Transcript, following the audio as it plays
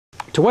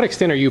To what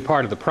extent are you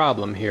part of the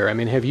problem here? I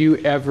mean, have you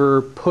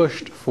ever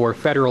pushed for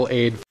federal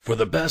aid? For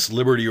the best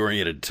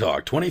liberty-oriented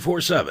talk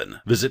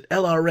 24/7, visit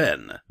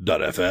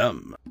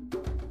lrn.fm.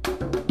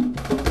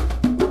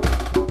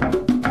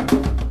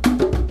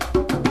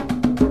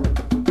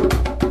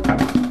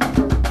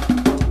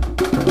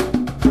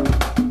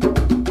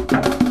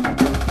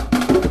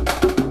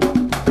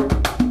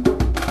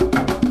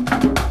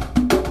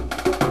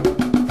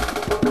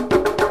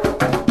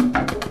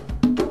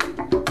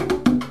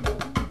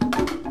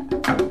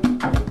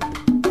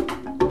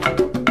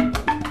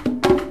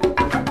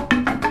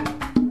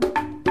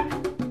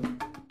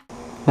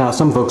 Now,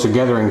 some folks are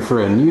gathering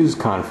for a news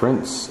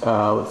conference.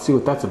 Let's see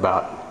what that's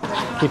about.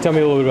 Can you tell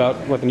me a little bit about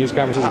what the news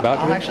conference is about?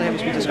 I'll actually have you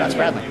speak to Scott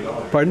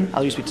Spradlin. Pardon? I'll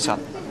have you speak to Scott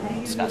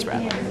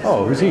Spradlin.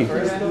 Oh, who's he?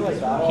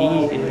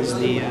 He is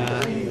the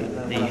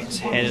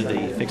head of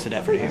the Fix the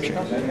Debt for New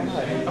Hampshire.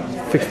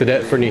 Fix the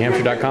Debt for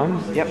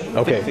NewHampshire.com? Yep.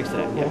 Okay. Fix the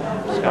Debt,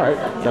 yep. All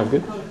right, sounds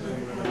good.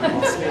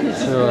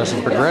 So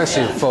some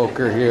progressive folk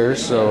are here,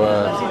 so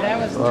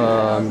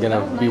I'm going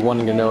to be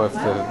wanting to know if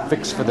the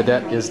fix for the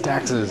debt is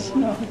taxes.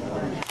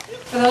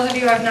 For those of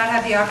you who have not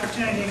had the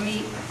opportunity to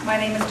meet, my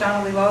name is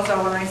Donnelly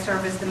Lozo and I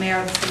serve as the mayor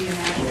of the city of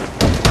Nashville.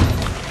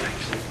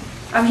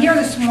 I'm here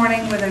this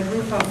morning with a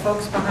group of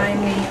folks behind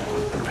me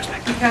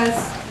because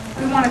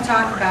we want to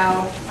talk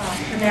about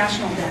the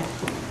national debt.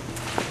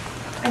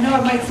 I know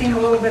it might seem a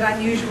little bit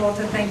unusual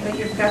to think that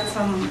you've got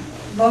some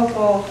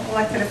local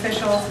elected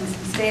officials and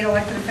some state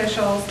elected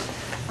officials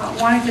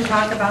wanting to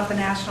talk about the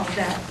national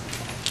debt.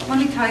 But let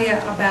me tell you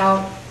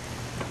about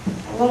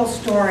a little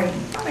story.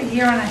 About a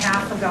year and a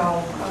half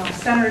ago,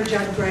 Senator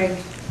Judd Gregg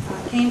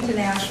came to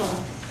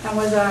Nashville and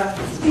was a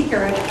speaker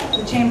at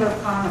the Chamber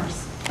of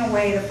Commerce, a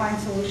way to find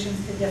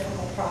solutions to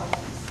difficult problems.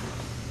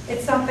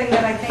 It's something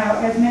that I think,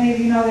 as many of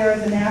you know, there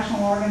is a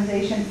national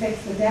organization,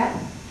 Fix the Debt.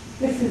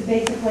 This is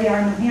basically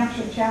our New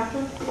Hampshire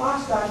chapter.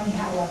 Lost on me,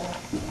 however,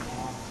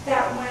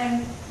 that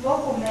when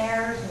local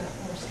mayors or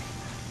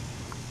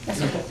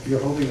yes, you're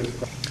holding this.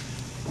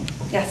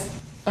 yes.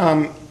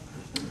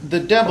 The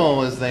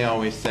devil, as they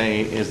always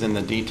say, is in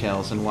the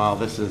details, and while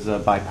this is a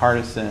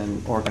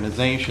bipartisan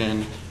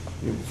organization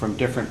from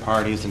different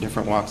parties and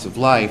different walks of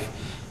life,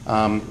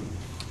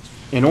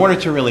 in order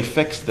to really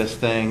fix this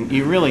thing,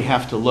 you really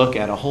have to look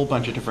at a whole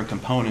bunch of different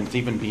components,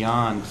 even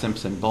beyond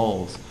Simpson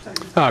Bowles.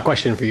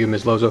 Question for you,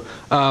 Ms. Lozo.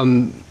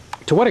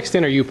 To what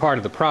extent are you part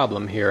of the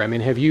problem here? I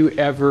mean, have you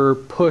ever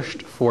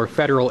pushed for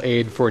federal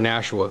aid for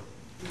Nashua?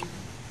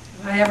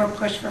 Have I ever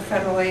pushed for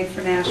federal aid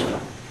for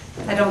Nashville?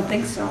 I don't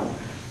think so.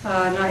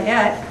 Not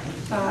yet.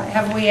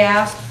 Have we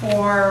asked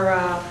for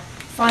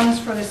funds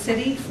for the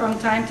city from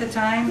time to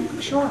time?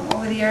 Sure,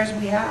 over the years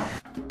we have.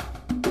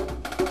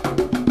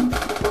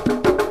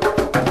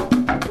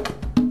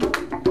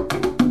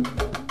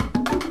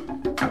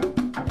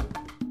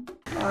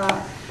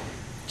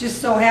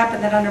 Just so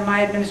happened that under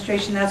my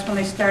administration, that's when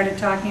they started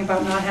talking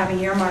about not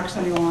having earmarks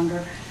any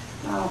longer.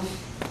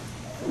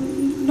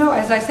 No,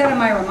 as I said in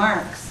my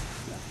remarks,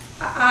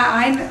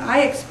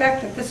 I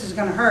expect that this is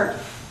going to hurt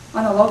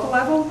on the local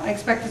level. I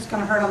expect it's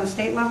going to hurt on the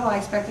state level. I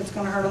expect it's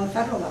going to hurt on the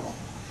federal level.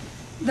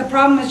 The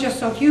problem is just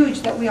so huge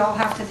that we all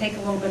have to take a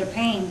little bit of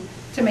pain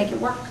to make it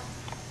work.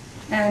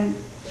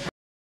 And